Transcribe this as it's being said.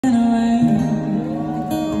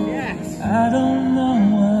I don't know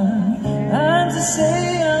what I'm to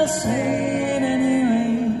say, I'll say it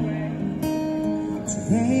anyway.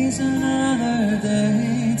 Today's another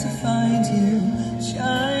day to find you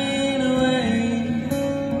shine away.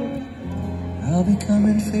 I'll be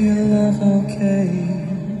coming for your love, okay?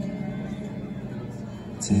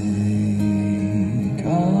 Take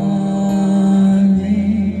on me.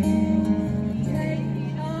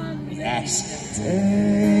 Yes,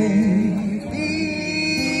 take me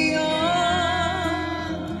on.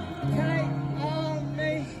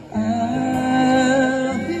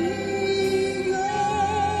 I'll be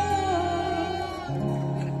gone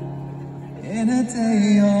in a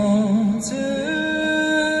day or two.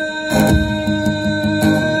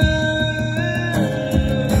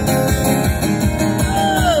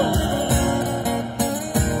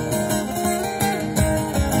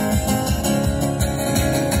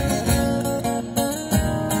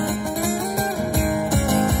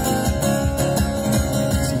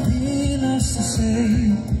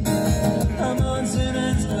 I'm on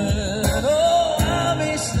sentimental, oh, I'll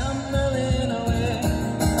be stumbling away,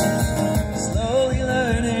 slowly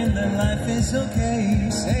learning that life is okay.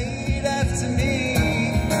 Say that to me.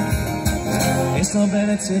 It's no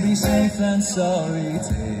better to be safe than sorry.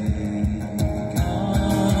 Take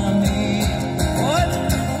on me. What?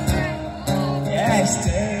 Yes,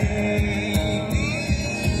 take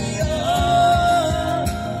me on.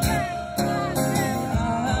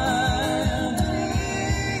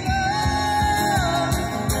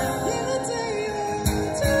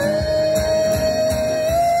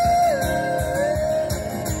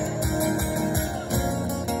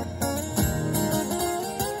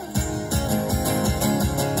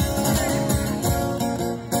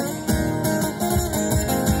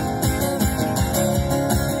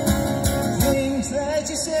 That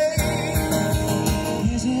you say,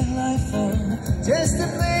 is it life or just a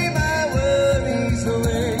place?